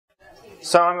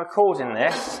So I'm recording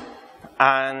this,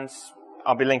 and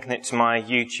I'll be linking it to my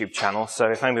YouTube channel,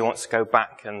 so if anybody wants to go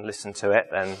back and listen to it,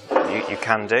 then you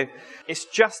can do. It's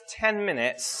just 10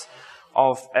 minutes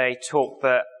of a talk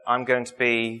that I'm going to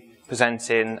be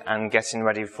presenting and getting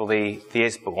ready for the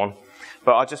Isborne.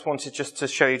 But I just wanted to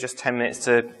show you just 10 minutes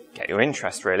to get your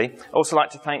interest, really. I'd also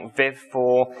like to thank Viv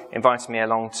for inviting me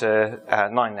along to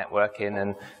Nine Networking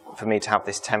and for me to have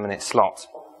this 10-minute slot.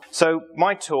 So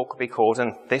my talk will be called,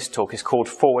 and this talk is called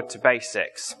Forward to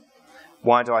Basics.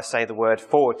 Why do I say the word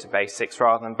forward to basics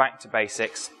rather than back to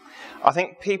basics? I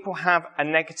think people have a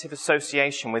negative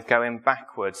association with going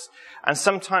backwards. And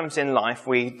sometimes in life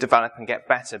we develop and get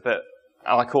better, but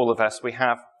like all of us, we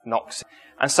have knocks.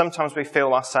 And sometimes we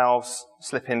feel ourselves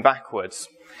slipping backwards.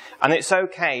 And it's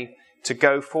okay to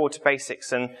go forward to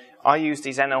basics, and I use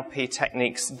these NLP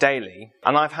techniques daily,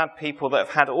 and I've had people that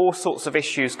have had all sorts of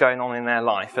issues going on in their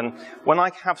life, and when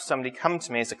I have somebody come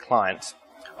to me as a client,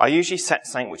 I usually set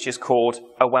something which is called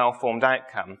a well-formed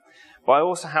outcome. But I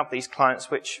also have these clients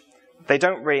which they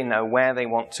don't really know where they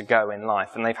want to go in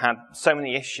life, and they've had so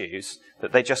many issues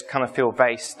that they just kind of feel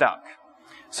very stuck.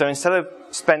 So instead of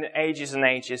spending ages and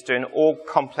ages doing all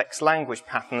complex language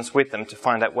patterns with them to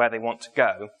find out where they want to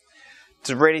go,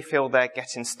 to really feel they're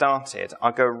getting started, I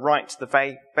go right to the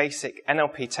very basic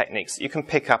NLP techniques that you can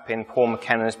pick up in Paul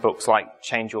McKenna's books like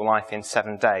Change Your Life in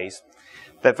 7 Days.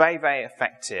 They're very, very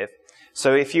effective.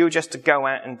 So if you were just to go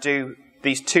out and do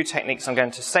these 2 techniques I'm going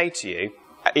to say to you,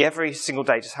 every single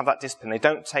day, just have that discipline. They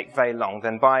don't take very long.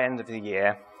 Then by the end of the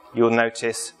year, you'll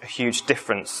notice a huge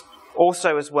difference.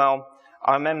 Also as well,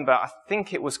 I remember, I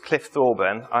think it was Cliff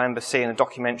Thorburn, I remember seeing a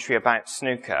documentary about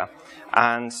snooker,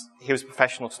 and he was a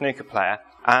professional snooker player,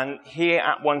 and he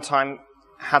at one time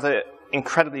had an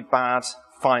incredibly bad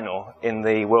final in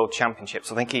the World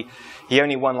Championships. I think he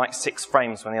only won like 6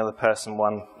 frames when the other person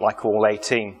won like all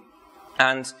 18.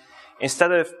 And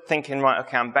instead of thinking, right,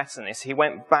 okay, I'm better than this, he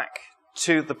went back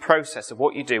to the process of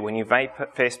what you do when you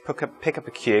first pick up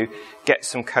a cue, get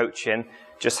some coaching,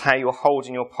 just how you're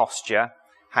holding your posture,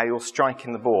 how you're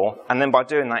striking the ball, and then by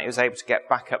doing that he was able to get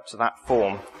back up to that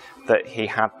form that he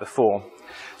had before.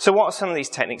 So what are some of these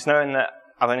techniques? Knowing that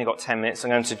I've only got 10 minutes,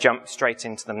 I'm going to jump straight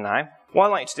into them now. What I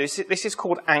like to do is, this is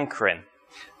called anchoring.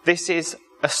 This is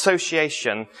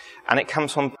association, and it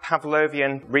comes from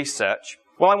Pavlovian research.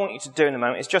 What I want you to do in a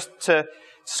moment is just to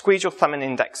squeeze your thumb and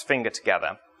index finger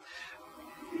together.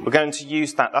 We're going to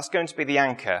use that. That's going to be the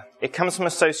anchor. It comes from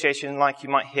association, like you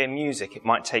might hear music. It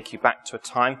might take you back to a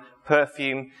time.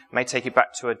 Perfume may take you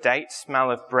back to a date.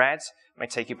 Smell of bread may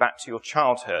take you back to your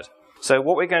childhood. So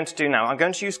what we're going to do now, I'm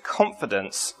going to use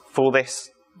confidence for this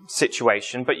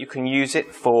situation, but you can use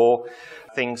it for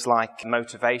things like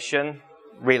motivation,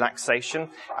 relaxation,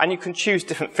 and you can choose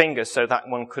different fingers. So that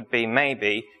one could be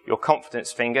maybe your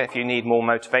confidence finger if you need more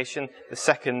motivation. The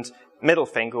second middle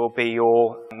finger will be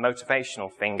your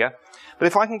motivational finger. But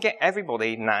if I can get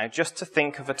everybody now just to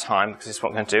think of a time, because this is what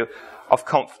I'm going to do, of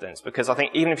confidence, because I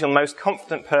think even if you're the most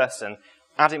confident person,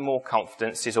 adding more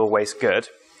confidence is always good.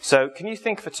 So can you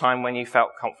think of a time when you felt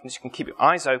confidence? You can keep your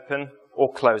eyes open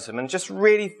or close them and just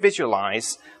really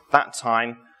visualize that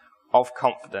time of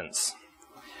confidence.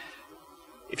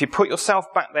 If you put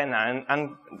yourself back there now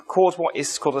and cause what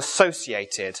is called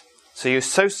associated, so you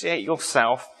associate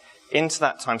yourself into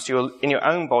that time, so you're in your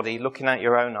own body, looking at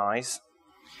your own eyes,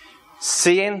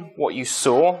 seeing what you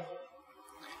saw,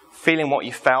 feeling what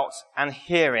you felt, and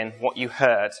hearing what you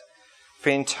heard,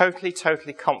 feeling totally,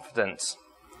 totally confident.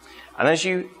 And as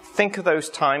you think of those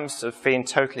times of feeling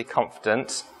totally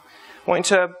confident, I want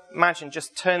you to imagine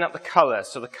just turning up the colours,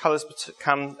 so the colours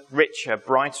become richer,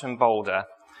 brighter and bolder.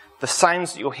 The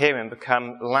sounds that you're hearing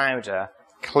become louder,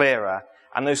 clearer,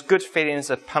 and those good feelings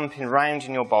are pumping round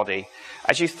in your body.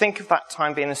 As you think of that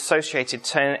time being associated,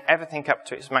 turning everything up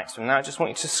to its maximum. Now I just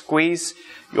want you to squeeze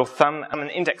your thumb and an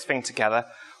index finger together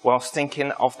whilst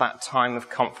thinking of that time of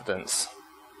confidence.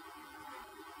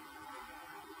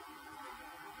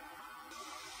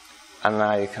 And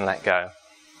now you can let go.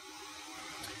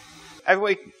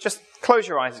 Everybody, just close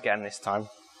your eyes again this time.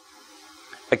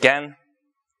 Again.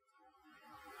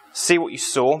 See what you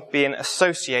saw, being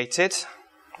associated,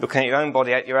 looking at your own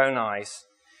body, at your own eyes.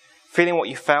 Feeling what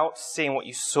you felt, seeing what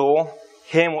you saw,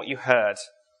 hearing what you heard.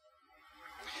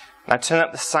 Now turn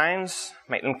up the sounds,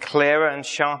 make them clearer and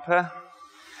sharper.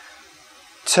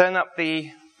 Turn up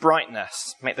the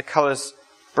brightness, make the colours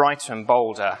brighter and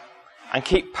bolder. And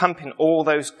keep pumping all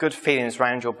those good feelings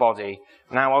around your body.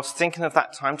 Now whilst thinking of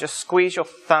that time, just squeeze your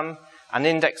thumb and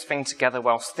index finger together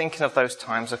whilst thinking of those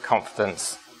times of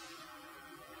confidence.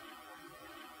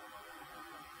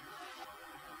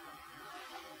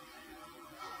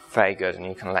 Very good, and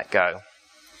you can let go.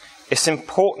 It's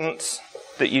important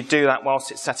that you do that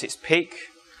whilst it's at its peak,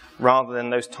 rather than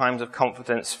those times of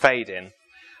confidence fading.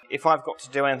 If I've got to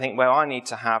do anything where I need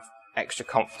to have extra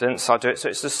confidence, I'll do it. So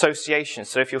it's association.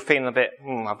 So if you're feeling a bit,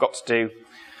 I've got to do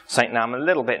something now I'm a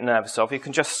little bit nervous of, you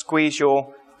can just squeeze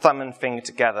your thumb and finger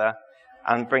together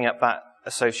and bring up that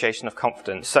association of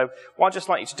confidence. So what I'd just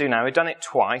like you to do now, we've done it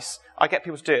twice. I get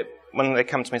people to do it when they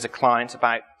come to me as a client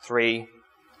about 3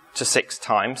 to 6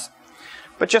 times.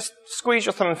 But just squeeze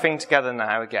your thumb and finger together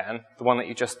now again, the one that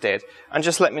you just did, and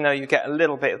just let me know you get a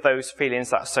little bit of those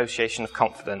feelings, that association of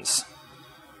confidence.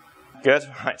 Good,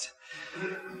 right.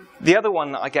 The other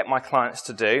one that I get my clients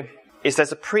to do is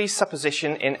there's a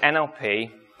presupposition in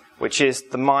NLP, which is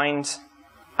the mind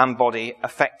and body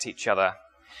affect each other.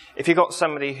 If you've got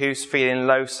somebody who's feeling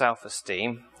low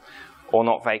self-esteem or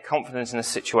not very confident in a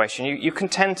situation, you can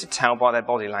tend to tell by their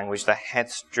body language, their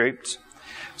head's drooped.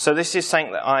 So this is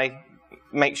something that I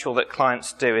make sure that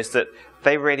clients do, is that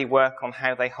they really work on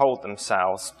how they hold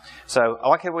themselves. So I'd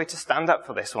like everybody to stand up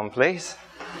for this one, please.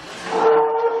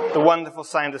 The wonderful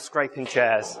sound of scraping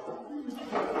chairs.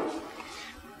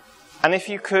 And if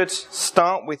you could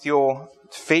start with your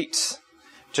feet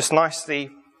just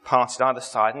nicely parted either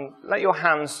side and let your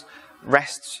hands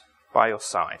rest by your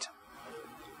side.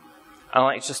 I'd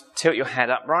like you to just tilt your head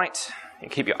upright and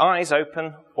keep your eyes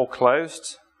open or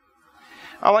closed.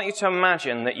 I'd like you to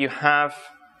imagine that you have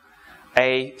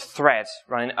a thread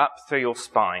running up through your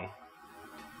spine.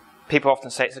 People often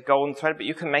say it's a golden thread, but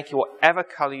you can make it whatever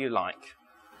colour you like.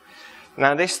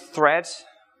 Now this thread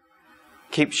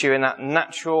keeps you in that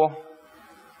natural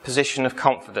position of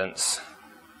confidence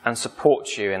and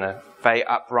supports you in a very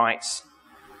upright,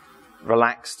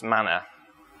 relaxed manner.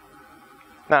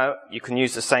 Now, you can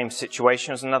use the same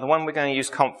situation as another one. We're going to use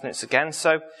confidence again.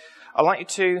 So I'd like you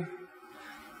to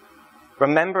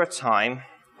remember a time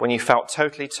when you felt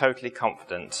totally, totally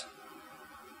confident.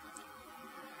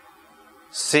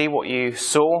 See what you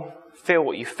saw, feel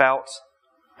what you felt,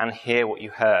 and hear what you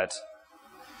heard.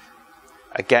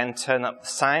 Again, turn up the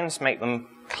sounds, make them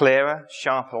clearer,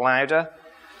 sharper, louder.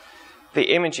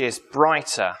 The images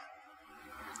brighter,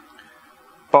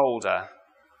 bolder,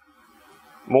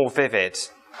 more vivid,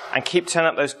 and keep turning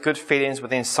up those good feelings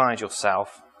within inside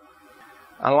yourself.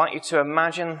 I'd like you to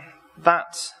imagine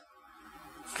that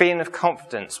feeling of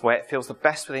confidence where it feels the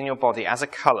best within your body as a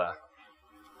colour.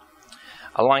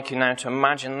 I'd like you now to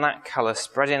imagine that colour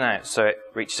spreading out so it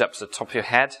reaches up to the top of your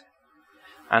head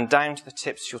and down to the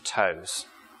tips of your toes.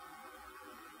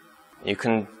 You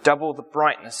can double the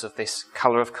brightness of this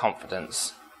colour of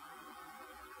confidence.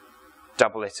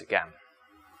 Double it again.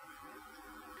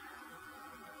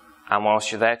 And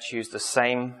whilst you're there, choose the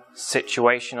same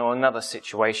situation or another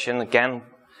situation. Again,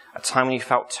 a time when you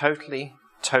felt totally,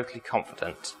 totally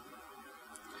confident.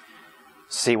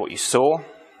 See what you saw.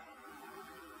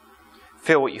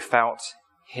 Feel what you felt.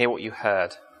 Hear what you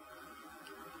heard.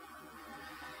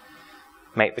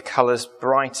 Make the colours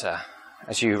brighter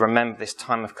as you remember this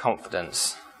time of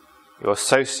confidence. You're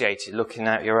associated looking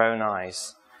out your own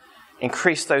eyes.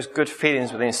 Increase those good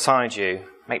feelings within inside you.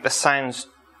 Make the sounds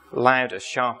louder,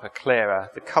 sharper,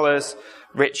 clearer. The colours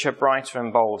richer, brighter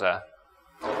and bolder.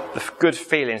 The good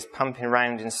feelings pumping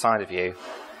around inside of you.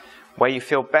 Where you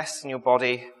feel best in your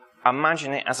body,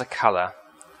 imagine it as a colour.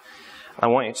 I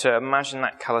want you to imagine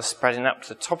that colour spreading up to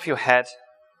the top of your head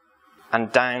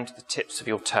and down to the tips of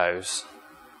your toes.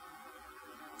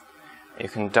 You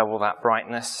can double that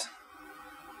brightness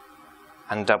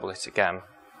and double it again.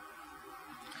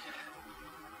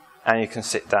 And you can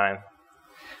sit down.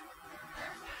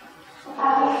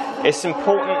 It's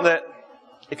important that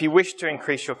if you wish to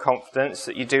increase your confidence,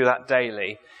 that you do that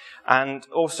daily. And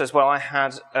also as well, I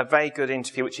had a very good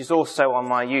interview, which is also on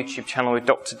my YouTube channel, with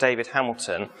Dr. David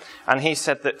Hamilton. And he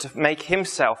said that to make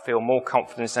himself feel more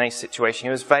confident in any situation,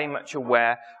 he was very much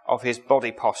aware of his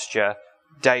body posture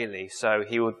daily. So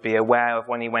he would be aware of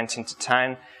when he went into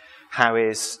town, how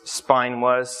his spine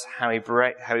was, how he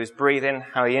was breathing,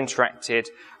 how he interacted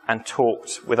and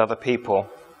talked with other people.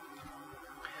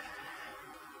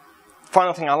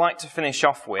 Final thing I like to finish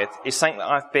off with is something that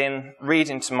I've been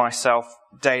reading to myself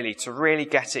daily to really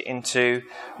get it into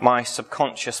my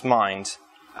subconscious mind.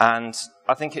 And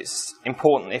I think it's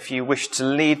important, if you wish to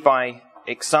lead by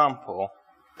example,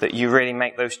 that you really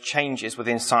make those changes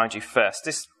within inside you first.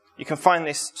 You can find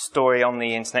this story on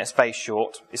the internet. It's very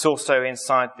short. It's also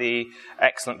inside the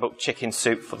excellent book Chicken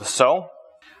Soup for the Soul.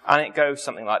 And it goes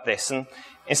something like this. And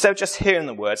instead of just hearing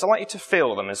the words, I'd like you to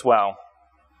feel them as well.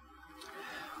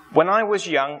 When I was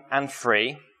young and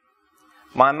free,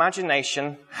 my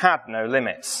imagination had no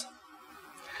limits.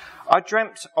 I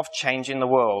dreamt of changing the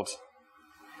world.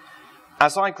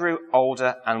 As I grew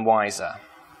older and wiser,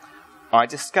 I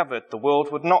discovered the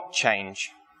world would not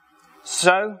change.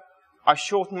 So I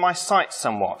shortened my sights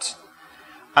somewhat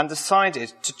and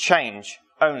decided to change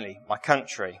only my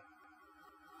country.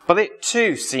 But it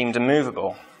too seemed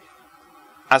immovable.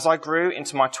 As I grew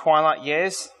into my twilight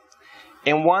years,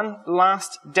 in one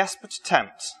last desperate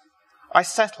attempt, I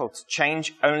settled to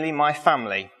change only my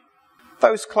family,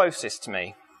 those closest to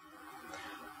me.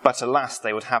 But alas,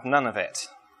 they would have none of it.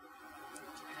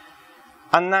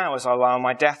 And now, as I lie on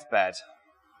my deathbed,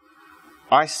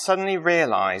 I suddenly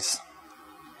realise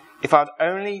if I'd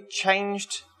only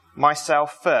changed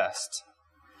myself first,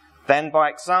 then by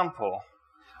example,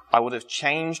 I would have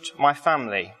changed my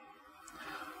family.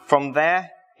 From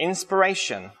their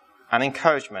inspiration and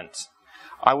encouragement,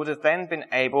 I would have then been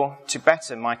able to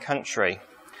better my country.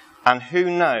 And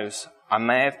who knows, I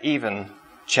may have even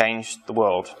changed the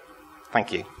world.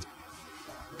 Thank you.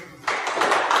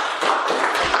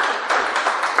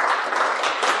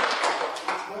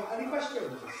 Any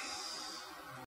questions?